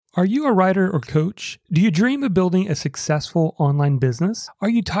Are you a writer or coach? Do you dream of building a successful online business? Are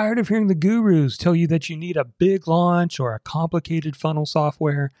you tired of hearing the gurus tell you that you need a big launch or a complicated funnel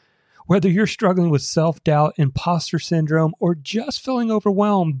software? Whether you're struggling with self-doubt, imposter syndrome, or just feeling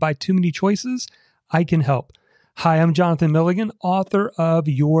overwhelmed by too many choices, I can help. Hi, I'm Jonathan Milligan, author of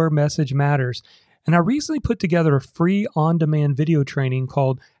Your Message Matters. And I recently put together a free on-demand video training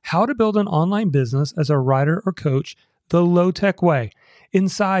called How to Build an Online Business as a Writer or Coach the Low-Tech Way.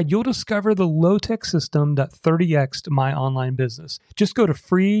 Inside, you'll discover the low-tech system that 30x'd my online business. Just go to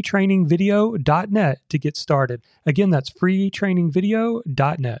freetrainingvideo.net to get started. Again, that's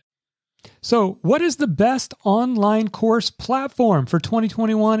freetrainingvideo.net. So, what is the best online course platform for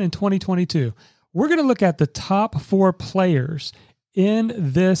 2021 and 2022? We're going to look at the top 4 players in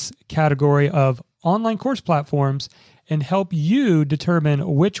this category of online course platforms and help you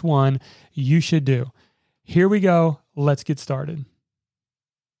determine which one you should do. Here we go. Let's get started.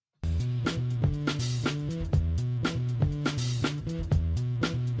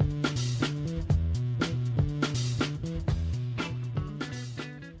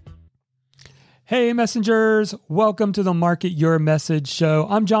 Hey, messengers. Welcome to the Market Your Message show.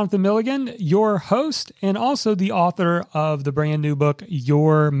 I'm Jonathan Milligan, your host, and also the author of the brand new book,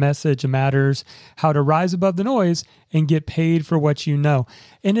 Your Message Matters, How to Rise Above the Noise and Get Paid for What You Know.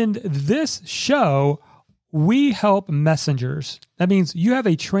 And in this show, we help messengers. That means you have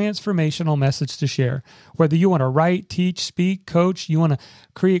a transformational message to share. Whether you want to write, teach, speak, coach, you want to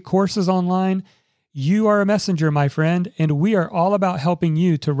create courses online, you are a messenger, my friend, and we are all about helping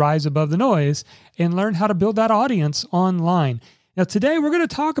you to rise above the noise and learn how to build that audience online. Now, today we're going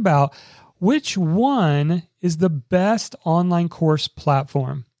to talk about which one is the best online course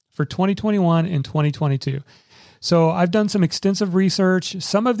platform for 2021 and 2022. So I've done some extensive research.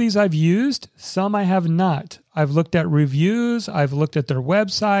 Some of these I've used, some I have not. I've looked at reviews. I've looked at their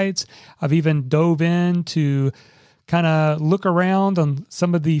websites. I've even dove in to kind of look around on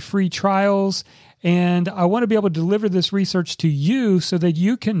some of the free trials. And I want to be able to deliver this research to you so that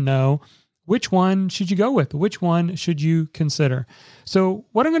you can know which one should you go with, which one should you consider. So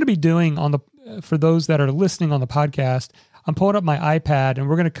what I'm going to be doing for those that are listening on the podcast, I'm pulling up my iPad and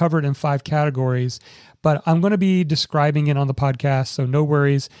we're going to cover it in 5 categories, but I'm going to be describing it on the podcast. So no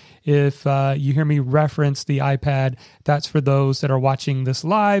worries if you hear me reference the iPad. That's for those that are watching this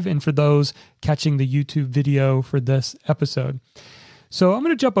live and for those catching the YouTube video for this episode. So I'm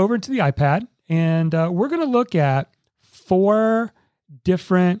going to jump over into the iPad. And we're going to look at 4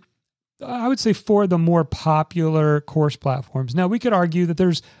 different, I would say 4 of the more popular course platforms. Now, we could argue that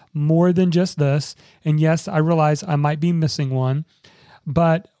there's more than just this. And yes, I realize I might be missing one.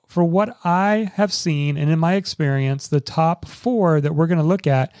 But for what I have seen and in my experience, the top 4 that we're going to look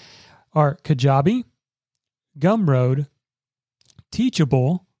at are Kajabi, Gumroad,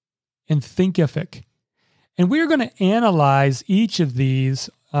 Teachable, and Thinkific. And we're going to analyze each of these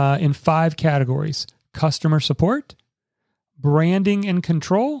in 5 categories: customer support, branding and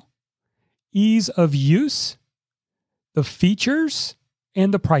control, ease of use, the features,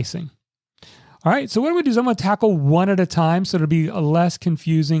 and the pricing. All right, so what I'm going to do is I'm going to tackle one at a time so it'll be less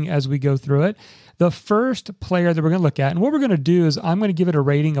confusing as we go through it. The first player that we're going to look at, and what we're going to do is I'm going to give it a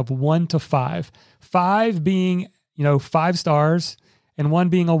rating of 1 to 5. 5 being, 5 stars and 1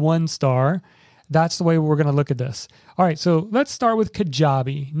 being a 1 star. That's the way we're going to look at this. All right, so let's start with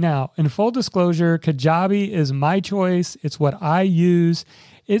Kajabi. Now, in full disclosure, Kajabi is my choice. It's what I use.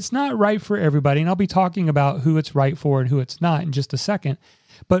 It's not right for everybody, and I'll be talking about who it's right for and who it's not in just a second.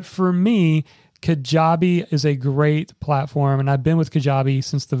 But for me, Kajabi is a great platform, and I've been with Kajabi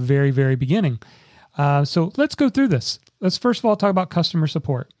since the very, very beginning. So let's go through this. Let's first of all talk about customer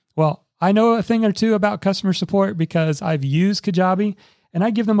support. Well, I know a thing or two about customer support because I've used Kajabi, and I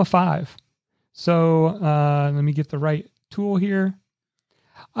give them a 5. So let me get the right tool here.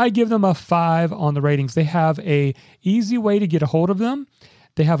 I give them a 5 on the ratings. They have a easy way to get a hold of them.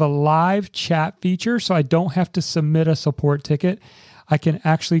 They have a live chat feature, so I don't have to submit a support ticket. I can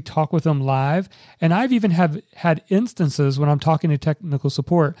actually talk with them live. And I've even had instances when I'm talking to technical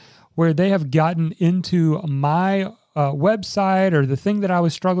support where they have gotten into my website or the thing that I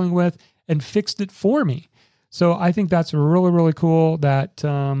was struggling with and fixed it for me. So I think that's really, really cool that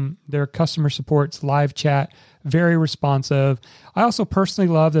their customer support's live chat, very responsive. I also personally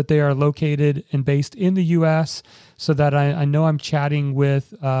love that they are located and based in the U.S. so that I know I'm chatting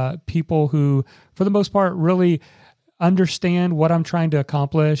with people who, for the most part, really understand what I'm trying to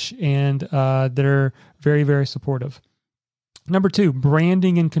accomplish, and they're very, very supportive. Number 2,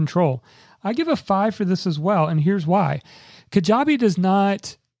 branding and control. I give a 5 for this as well, and here's why. Kajabi does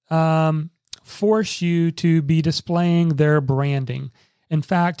not force you to be displaying their branding. In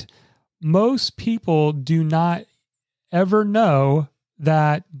fact, most people do not ever know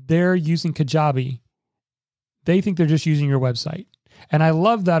that they're using Kajabi. They think they're just using your website. And I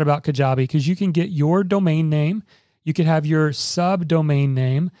love that about Kajabi because you can get your domain name. You could have your subdomain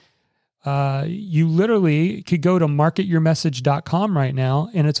name. You literally could go to marketyourmessage.com right now,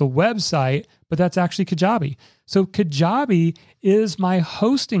 and it's a website, but that's actually Kajabi. So Kajabi is my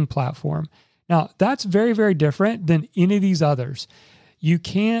hosting platform. Now, that's very, very different than any of these others. You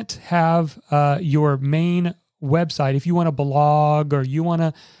can't have your main website if you want to blog, or you want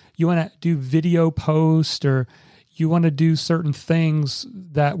to do video posts, or you want to do certain things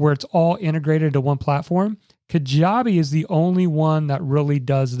where it's all integrated into one platform. Kajabi is the only one that really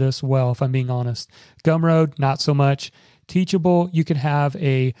does this well, if I'm being honest. Gumroad, not so much. Teachable, you can have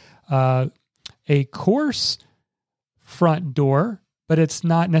a course front door, but it's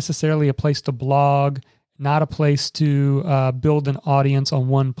not necessarily a place to blog, not a place to build an audience on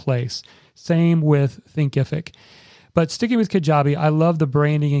one place. Same with Thinkific. But sticking with Kajabi, I love the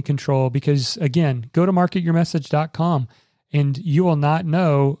branding and control because, again, go to marketyourmessage.com and you will not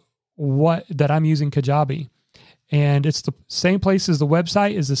know that I'm using Kajabi. And it's the same place as the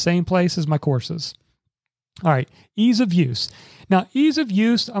website, is the same place as my courses. All right, ease of use. Now, ease of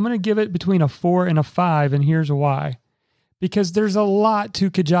use, I'm going to give it between a 4 and a 5, and here's why. Because there's a lot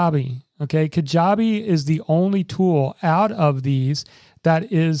to Kajabi, okay? Kajabi is the only tool out of these that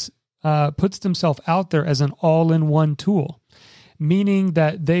puts themselves out there as an all-in-one tool, meaning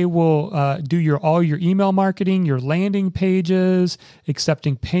that they will do all your email marketing, your landing pages,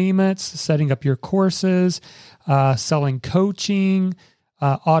 accepting payments, setting up your courses, selling coaching,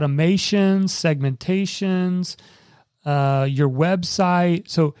 automations, segmentations, your website.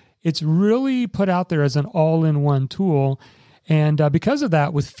 So it's really put out there as an all-in-one tool. And because of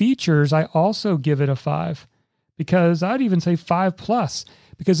that, with features, I also give it a 5, because I'd even say 5+,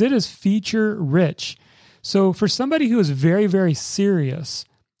 because it is feature rich. So for somebody who is very, very serious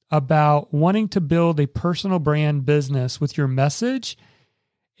about wanting to build a personal brand business with your message,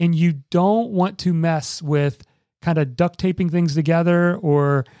 and you don't want to mess with kind of duct taping things together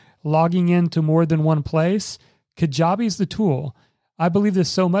or logging into more than one place, Kajabi is the tool. I believe this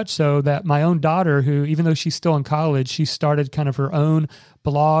so much so that my own daughter, who, even though she's still in college, she started kind of her own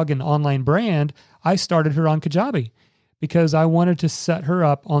blog and online brand. I started her on Kajabi because I wanted to set her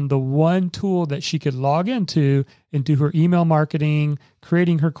up on the one tool that she could log into and do her email marketing,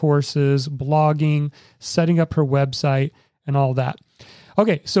 creating her courses, blogging, setting up her website, and all that.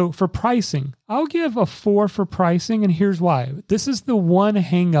 Okay, so for pricing, I'll give a 4 for pricing, and here's why. This is the one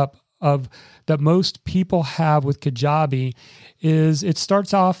hang-up that most people have with Kajabi, is it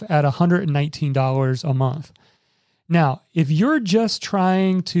starts off at $119 a month. Now, if you're just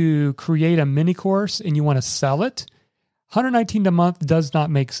trying to create a mini course and you want to sell it, $119 a month does not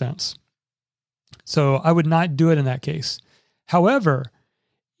make sense. So I would not do it in that case. However,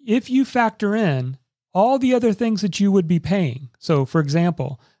 if you factor in all the other things that you would be paying. So for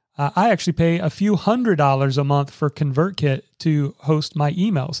example, I actually pay a few $100s a month for ConvertKit to host my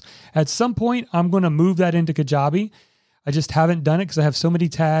emails. At some point, I'm going to move that into Kajabi. I just haven't done it because I have so many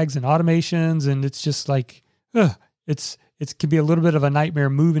tags and automations, and it's just like, it can be a little bit of a nightmare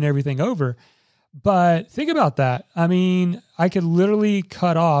moving everything over. But think about that. I mean, I could literally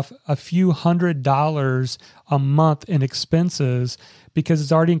cut off a few $100s a month in expenses because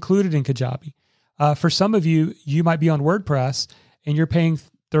it's already included in Kajabi. For some of you, you might be on WordPress and you're paying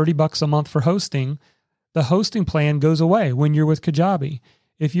 $30 a month for hosting. The hosting plan goes away when you're with Kajabi.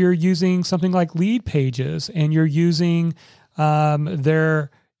 If you're using something like Lead Pages and you're using their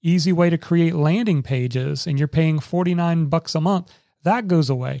easy way to create landing pages and you're paying $49 a month, that goes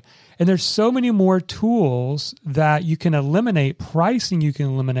away. And there's so many more tools that you can eliminate, pricing you can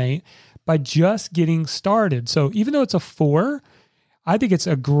eliminate by just getting started. So even though it's a 4, I think it's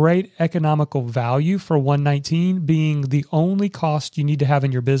a great economical value for $119 being the only cost you need to have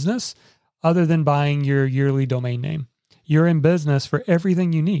in your business other than buying your yearly domain name. You're in business for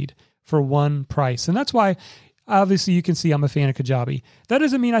everything you need for one price. And that's why, obviously, you can see I'm a fan of Kajabi. That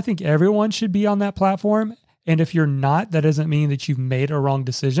doesn't mean I think everyone should be on that platform. And if you're not, that doesn't mean that you've made a wrong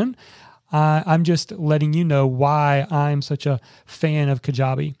decision. I'm just letting you know why I'm such a fan of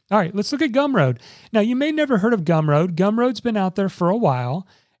Kajabi. All right, let's look at Gumroad. Now, you may never heard of Gumroad. Gumroad's been out there for a while,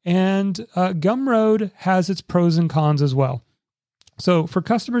 and Gumroad has its pros and cons as well. So for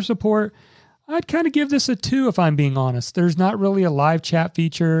customer support, I'd kind of give this a 2 if I'm being honest. There's not really a live chat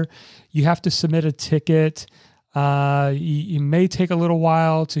feature. You have to submit a ticket. You may take a little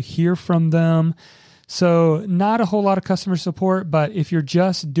while to hear from them. So not a whole lot of customer support, but if you're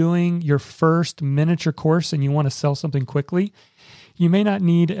just doing your first miniature course and you want to sell something quickly, you may not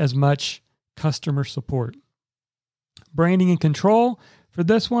need as much customer support. Branding and control. For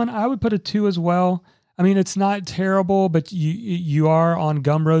this one, I would put a 2 as well. I mean, it's not terrible, but you are on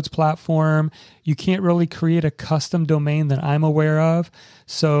Gumroad's platform. You can't really create a custom domain that I'm aware of.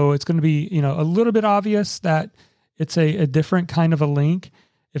 So it's going to be, a little bit obvious that it's a different kind of a link.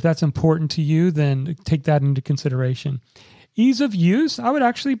 If that's important to you, then take that into consideration. Ease of use, I would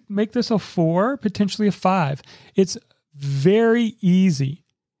actually make this a 4, potentially a 5. It's very easy.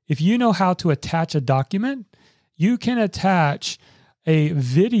 If you know how to attach a document, you can attach a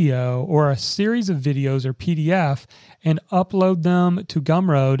video or a series of videos or PDF and upload them to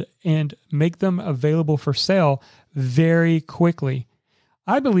Gumroad and make them available for sale very quickly.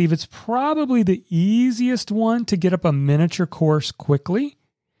 I believe it's probably the easiest one to get up a miniature course quickly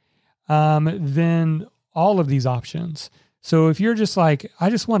than all of these options. So if you're just like, I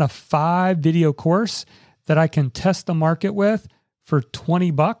just want a 5 video course that I can test the market with for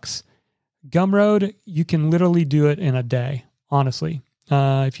 $20, Gumroad, you can literally do it in a day, honestly.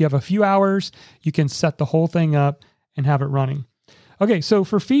 If you have a few hours, you can set the whole thing up and have it running. Okay, so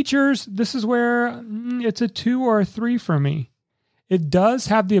for features, this is where it's a 2 or a 3 for me. It does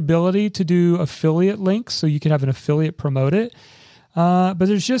have the ability to do affiliate links, so you can have an affiliate promote it. But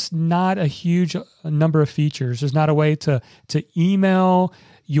there's just not a huge number of features. There's not a way to email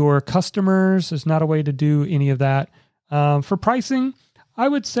your customers. There's not a way to do any of that. For pricing, I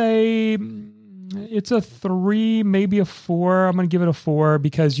would say it's a 3, maybe a 4. I'm going to give it a 4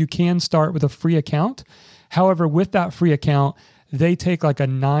 because you can start with a free account. However, with that free account, they take like a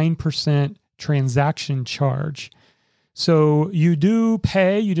 9% transaction charge. So you do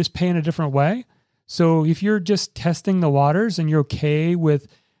pay, you just pay in a different way. So if you're just testing the waters and you're okay with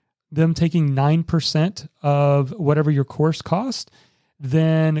them taking 9% of whatever your course cost,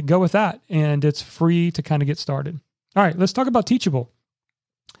 then go with that. And it's free to kind of get started. All right, let's talk about Teachable.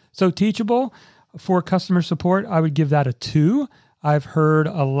 So Teachable, for customer support, I would give that a 2. I've heard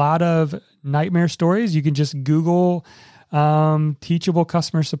a lot of nightmare stories. You can just Google Teachable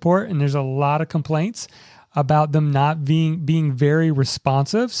customer support, and there's a lot of complaints about them not being very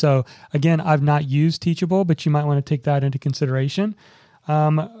responsive. So again, I've not used Teachable, but you might want to take that into consideration.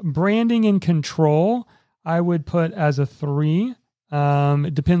 Branding and control, I would put as a 3.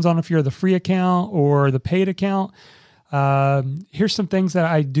 It depends on if you're the free account or the paid account. Here's some things that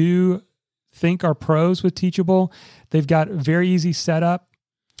I do think are pros with Teachable. They've got very easy setup.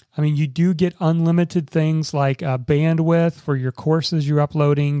 I mean, you do get unlimited things like bandwidth for your courses you're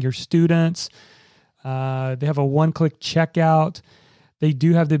uploading, your students. They have a one-click checkout. They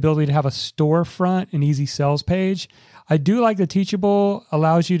do have the ability to have a storefront and easy sales page. I do like the Teachable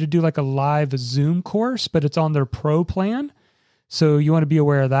allows you to do like a live Zoom course, but it's on their pro plan. So you want to be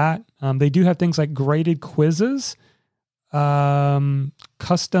aware of that. They do have things like graded quizzes,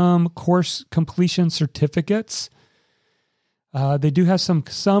 custom course completion certificates. They do have some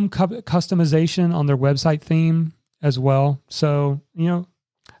customization on their website theme as well. So,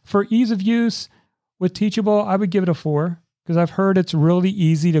 for ease of use with Teachable, I would give it a 4 because I've heard it's really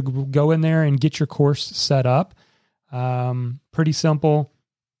easy to go in there and get your course set up. Pretty simple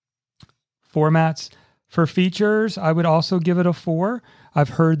formats. For features, I would also give it a 4. I've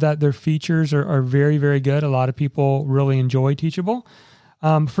heard that their features are very, very good. A lot of people really enjoy Teachable.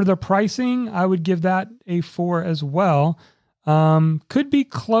 For the pricing, I would give that a 4 as well. Could be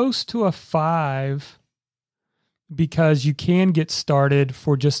close to a 5 because you can get started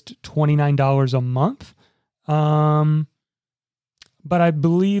for just $29 a month. But I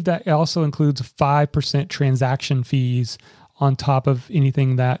believe that also includes 5% transaction fees on top of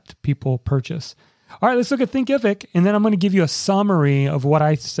anything that people purchase. All right, let's look at Thinkific, and then I'm going to give you a summary of what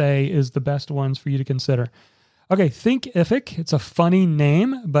I say is the best ones for you to consider. Okay, Thinkific, it's a funny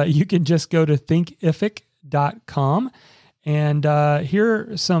name, but you can just go to thinkific.com. And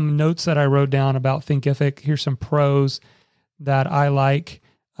here are some notes that I wrote down about Thinkific. Here's some pros that I like.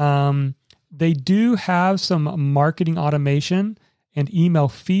 They do have some marketing automation and email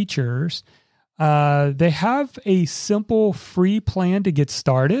features. They have a simple free plan to get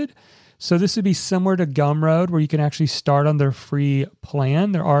started. So this would be similar to Gumroad, where you can actually start on their free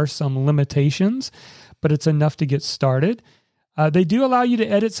plan. There are some limitations, but it's enough to get started. They do allow you to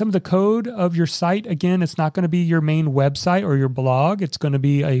edit some of the code of your site. Again, it's not going to be your main website or your blog. It's going to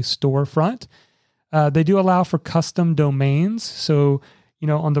be a storefront. They do allow for custom domains. So,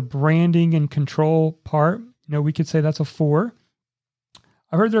 on the branding and control part, we could say that's a 4.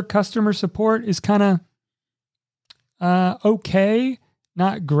 I heard their customer support is kind of okay,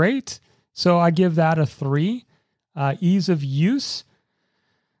 not great. So I give that a 3. Ease of use,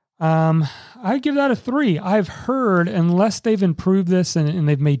 I'd give that a 3. I've heard, unless they've improved this and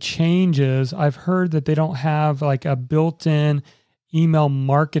they've made changes, I've heard that they don't have like a built-in email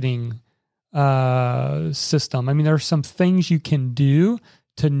marketing system. I mean, there are some things you can do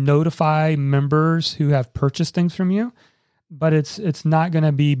to notify members who have purchased things from you, but it's not going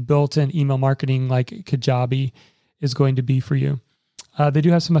to be built-in email marketing like Kajabi is going to be for you. They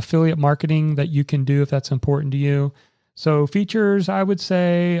do have some affiliate marketing that you can do if that's important to you. So features, I would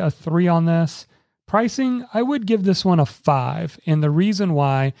say a 3 on this. Pricing, I would give this one a 5. And the reason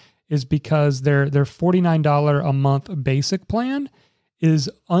why is because their $49 a month basic plan is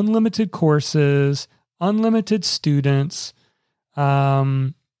unlimited courses, unlimited students.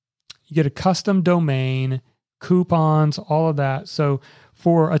 You get a custom domain, coupons, all of that. So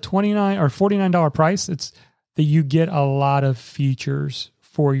for a $29 or $49 price, it's that you get a lot of features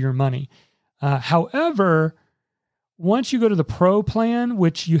for your money. However, once you go to the Pro plan,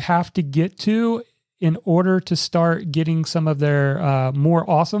 which you have to get to in order to start getting some of their more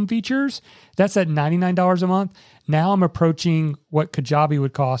awesome features, that's at $99 a month. Now I'm approaching what Kajabi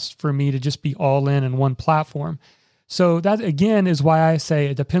would cost for me to just be all in one platform. So that, again, is why I say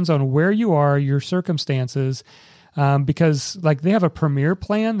it depends on where you are, your circumstances, because like they have a Premier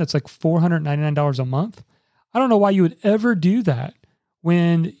plan that's like $499 a month. I don't know why you would ever do that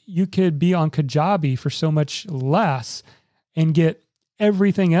when you could be on Kajabi for so much less and get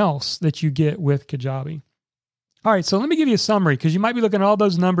everything else that you get with Kajabi. All right, so let me give you a summary because you might be looking at all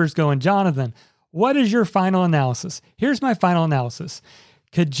those numbers going, Jonathan, what is your final analysis? Here's my final analysis.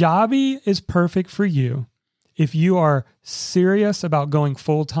 Kajabi is perfect for you if you are serious about going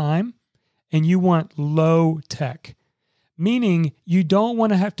full-time and you want low tech. Meaning you don't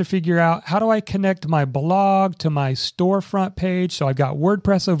want to have to figure out, how do I connect my blog to my storefront page? So I've got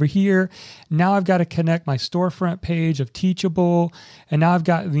WordPress over here. Now I've got to connect my storefront page of Teachable. And now I've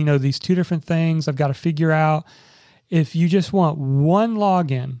got, these two different things I've got to figure out. If you just want one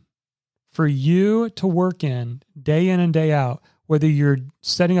login for you to work in and day out, whether you're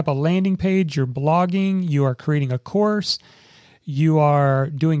setting up a landing page, you're blogging, you are creating a course, you are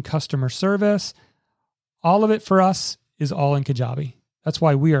doing customer service, all of it for us is all in Kajabi. That's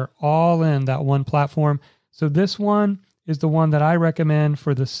why we are all in that one platform. So this one is the one that I recommend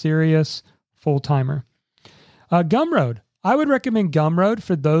for the serious full-timer. Gumroad. I would recommend Gumroad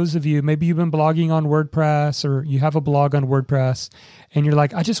for those of you, maybe you've been blogging on WordPress or you have a blog on WordPress and you're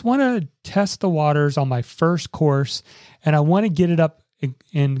like, I just want to test the waters on my first course and I want to get it up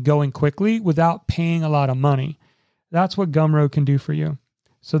and going quickly without paying a lot of money. That's what Gumroad can do for you.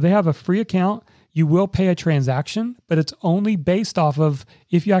 So they have a free account. You will pay a transaction, but it's only based off of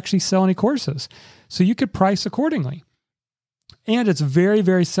if you actually sell any courses. So you could price accordingly. And it's very,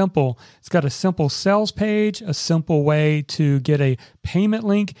 very simple. It's got a simple sales page, a simple way to get a payment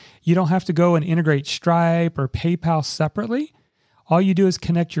link. You don't have to go and integrate Stripe or PayPal separately. All you do is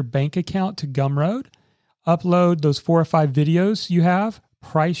connect your bank account to Gumroad, upload those 4 or 5 videos you have,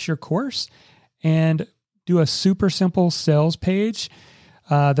 price your course, and do a super simple sales page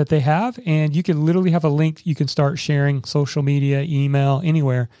that they have, and you can literally have a link you can start sharing social media, email,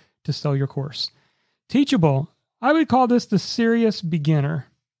 anywhere to sell your course. Teachable, I would call this the serious beginner.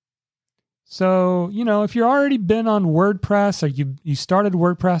 So, if you've already been on WordPress or you started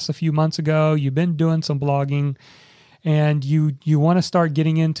WordPress a few months ago, you've been doing some blogging, and you want to start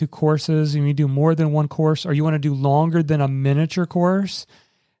getting into courses, and you do more than one course, or you want to do longer than a miniature course,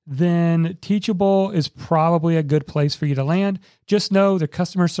 then Teachable is probably a good place for you to land. Just know the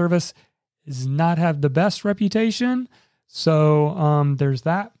customer service does not have the best reputation. So there's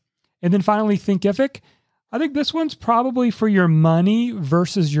that. And then finally, Thinkific. I think this one's probably for your money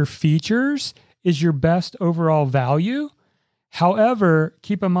versus your features is your best overall value. However,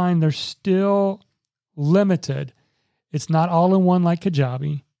 keep in mind, they're still limited. It's not all in one like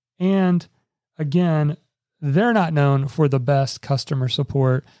Kajabi. And again, they're not known for the best customer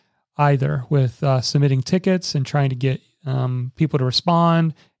support either with submitting tickets and trying to get people to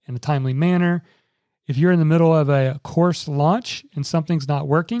respond in a timely manner. If you're in the middle of a course launch and something's not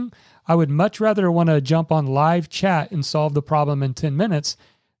working, I would much rather want to jump on live chat and solve the problem in 10 minutes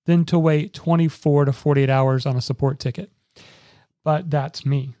than to wait 24 to 48 hours on a support ticket. But that's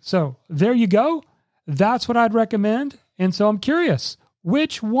me. So there you go. That's what I'd recommend. And so I'm curious,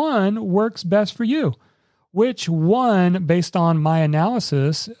 which one works best for you? Which one, based on my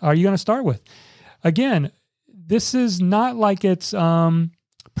analysis, are you going to start with? Again, this is not like it's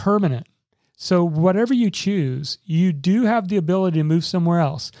permanent. So whatever you choose, you do have the ability to move somewhere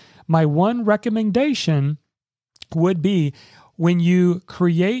else. My one recommendation would be when you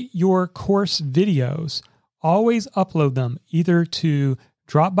create your course videos, always upload them either to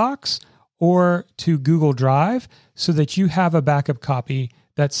Dropbox or to Google Drive so that you have a backup copy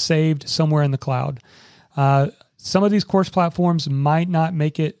that's saved somewhere in the cloud. Some of these course platforms might not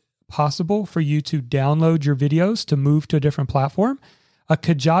make it possible for you to download your videos to move to a different platform.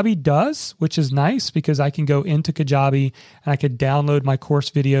 Kajabi does, which is nice because I can go into Kajabi and I could download my course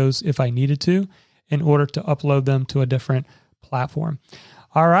videos if I needed to in order to upload them to a different platform.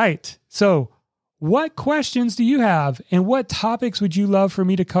 All right. So what questions do you have and what topics would you love for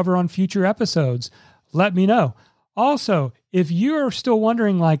me to cover on future episodes? Let me know. Also, if you're still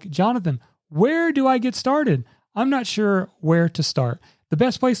wondering like, Jonathan, where do I get started? I'm not sure where to start. The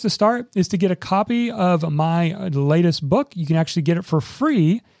best place to start is to get a copy of my latest book. You can actually get it for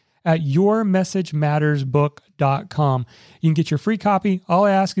free at yourmessagemattersbook.com. You can get your free copy. All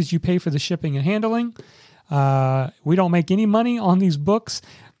I ask is you pay for the shipping and handling. We don't make any money on these books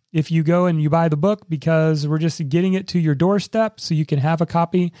if you go and you buy the book because we're just getting it to your doorstep so you can have a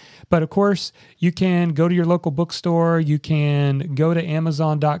copy. But of course, you can go to your local bookstore. You can go to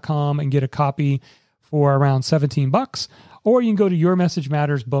Amazon.com and get a copy for around $17. Or you can go to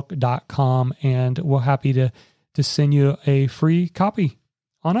yourmessagemattersbook.com and we're happy to send you a free copy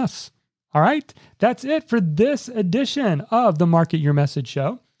on us. All right, that's it for this edition of the Market Your Message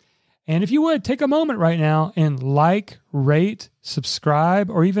Show. And if you would, take a moment right now and like, rate,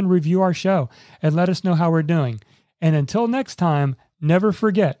 subscribe, or even review our show and let us know how we're doing. And until next time, never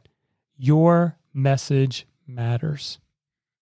forget, your message matters.